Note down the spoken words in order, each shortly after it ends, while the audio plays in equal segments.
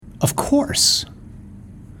Of course.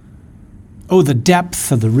 Oh, the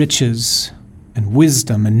depth of the riches and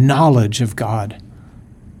wisdom and knowledge of God.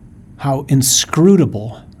 How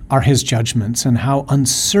inscrutable are his judgments and how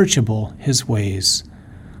unsearchable his ways.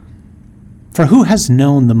 For who has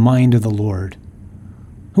known the mind of the Lord?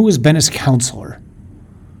 Who has been his counselor?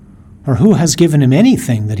 Or who has given him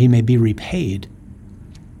anything that he may be repaid?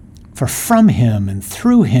 For from him and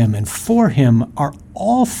through him and for him are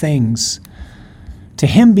all things. To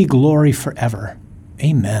him be glory forever.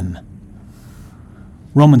 Amen.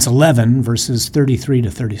 Romans 11, verses 33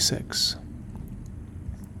 to 36.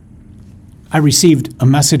 I received a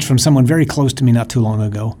message from someone very close to me not too long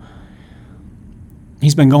ago.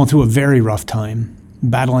 He's been going through a very rough time,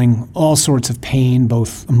 battling all sorts of pain,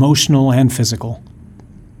 both emotional and physical.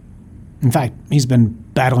 In fact, he's been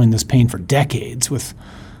battling this pain for decades with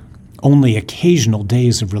only occasional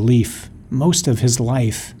days of relief. Most of his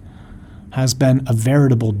life has been a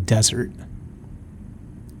veritable desert.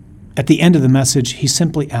 At the end of the message, he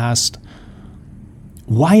simply asked,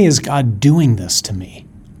 "Why is God doing this to me?"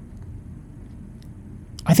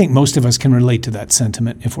 I think most of us can relate to that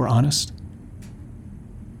sentiment, if we're honest.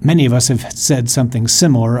 Many of us have said something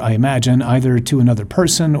similar, I imagine, either to another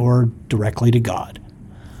person or directly to God.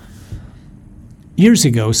 Years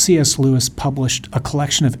ago, C.S. Lewis published a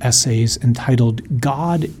collection of essays entitled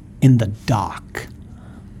God in the Dock.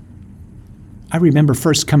 I remember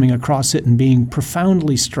first coming across it and being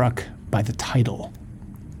profoundly struck by the title.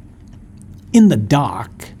 In the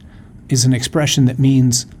dock is an expression that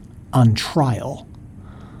means on trial.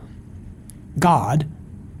 God,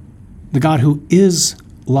 the God who is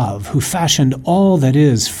love, who fashioned all that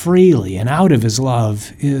is freely and out of his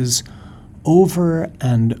love, is over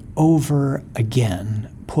and over again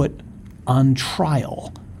put on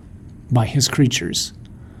trial by his creatures.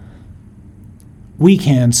 We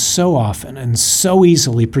can so often and so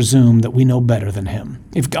easily presume that we know better than him.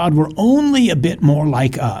 If God were only a bit more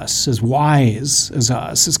like us, as wise as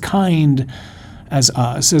us, as kind as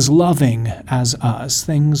us, as loving as us,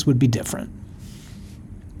 things would be different.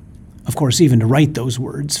 Of course, even to write those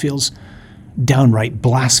words feels downright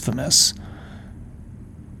blasphemous,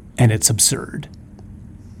 and it's absurd.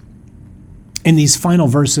 In these final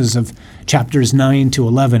verses of chapters 9 to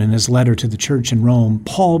 11 in his letter to the church in Rome,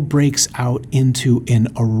 Paul breaks out into an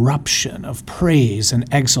eruption of praise and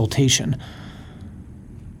exaltation.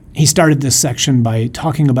 He started this section by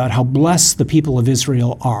talking about how blessed the people of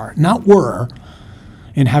Israel are, not were,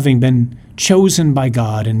 in having been chosen by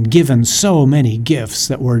God and given so many gifts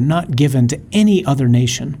that were not given to any other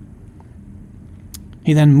nation.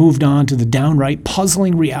 He then moved on to the downright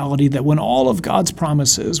puzzling reality that when all of God's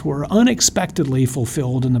promises were unexpectedly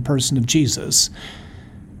fulfilled in the person of Jesus,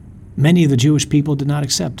 many of the Jewish people did not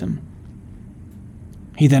accept him.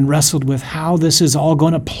 He then wrestled with how this is all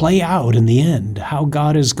going to play out in the end, how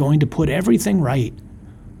God is going to put everything right.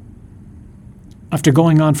 After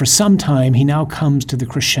going on for some time, he now comes to the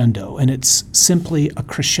crescendo, and it's simply a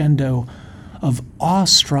crescendo of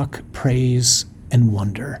awestruck praise and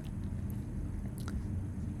wonder.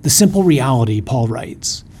 The simple reality, Paul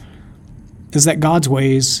writes, is that God's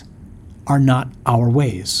ways are not our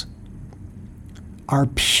ways. Our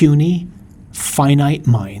puny, finite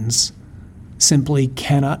minds simply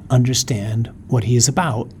cannot understand what he is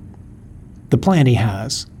about, the plan he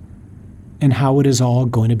has, and how it is all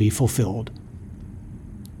going to be fulfilled.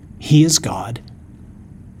 He is God,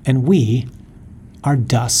 and we are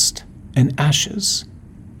dust and ashes.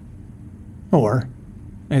 Or,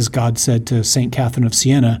 as God said to St. Catherine of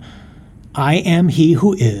Siena, I am he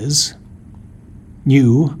who is,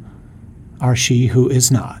 you are she who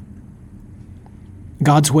is not.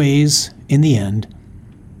 God's ways, in the end,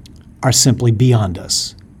 are simply beyond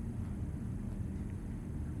us.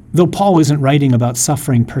 Though Paul isn't writing about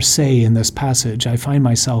suffering per se in this passage, I find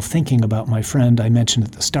myself thinking about my friend I mentioned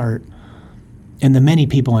at the start, and the many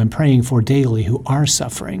people I'm praying for daily who are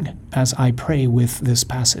suffering as I pray with this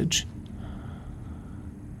passage.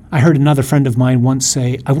 I heard another friend of mine once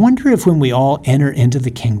say, I wonder if when we all enter into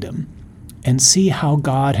the kingdom and see how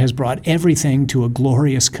God has brought everything to a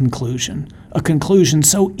glorious conclusion, a conclusion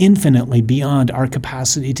so infinitely beyond our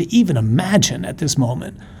capacity to even imagine at this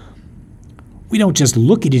moment, we don't just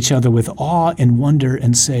look at each other with awe and wonder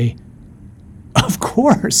and say, of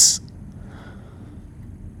course.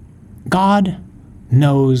 God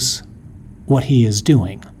knows what he is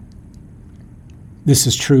doing. This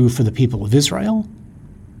is true for the people of Israel,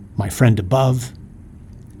 my friend above,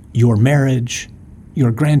 your marriage,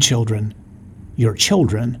 your grandchildren, your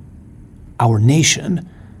children, our nation,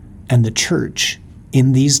 and the church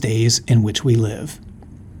in these days in which we live.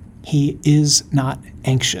 He is not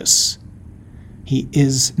anxious. He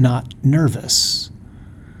is not nervous.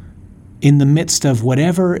 In the midst of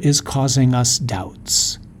whatever is causing us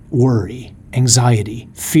doubts, worry, anxiety,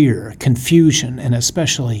 fear, confusion, and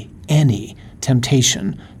especially any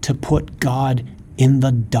temptation to put God in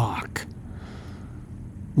the dock,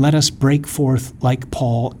 let us break forth like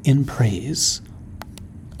Paul in praise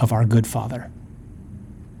of our good Father.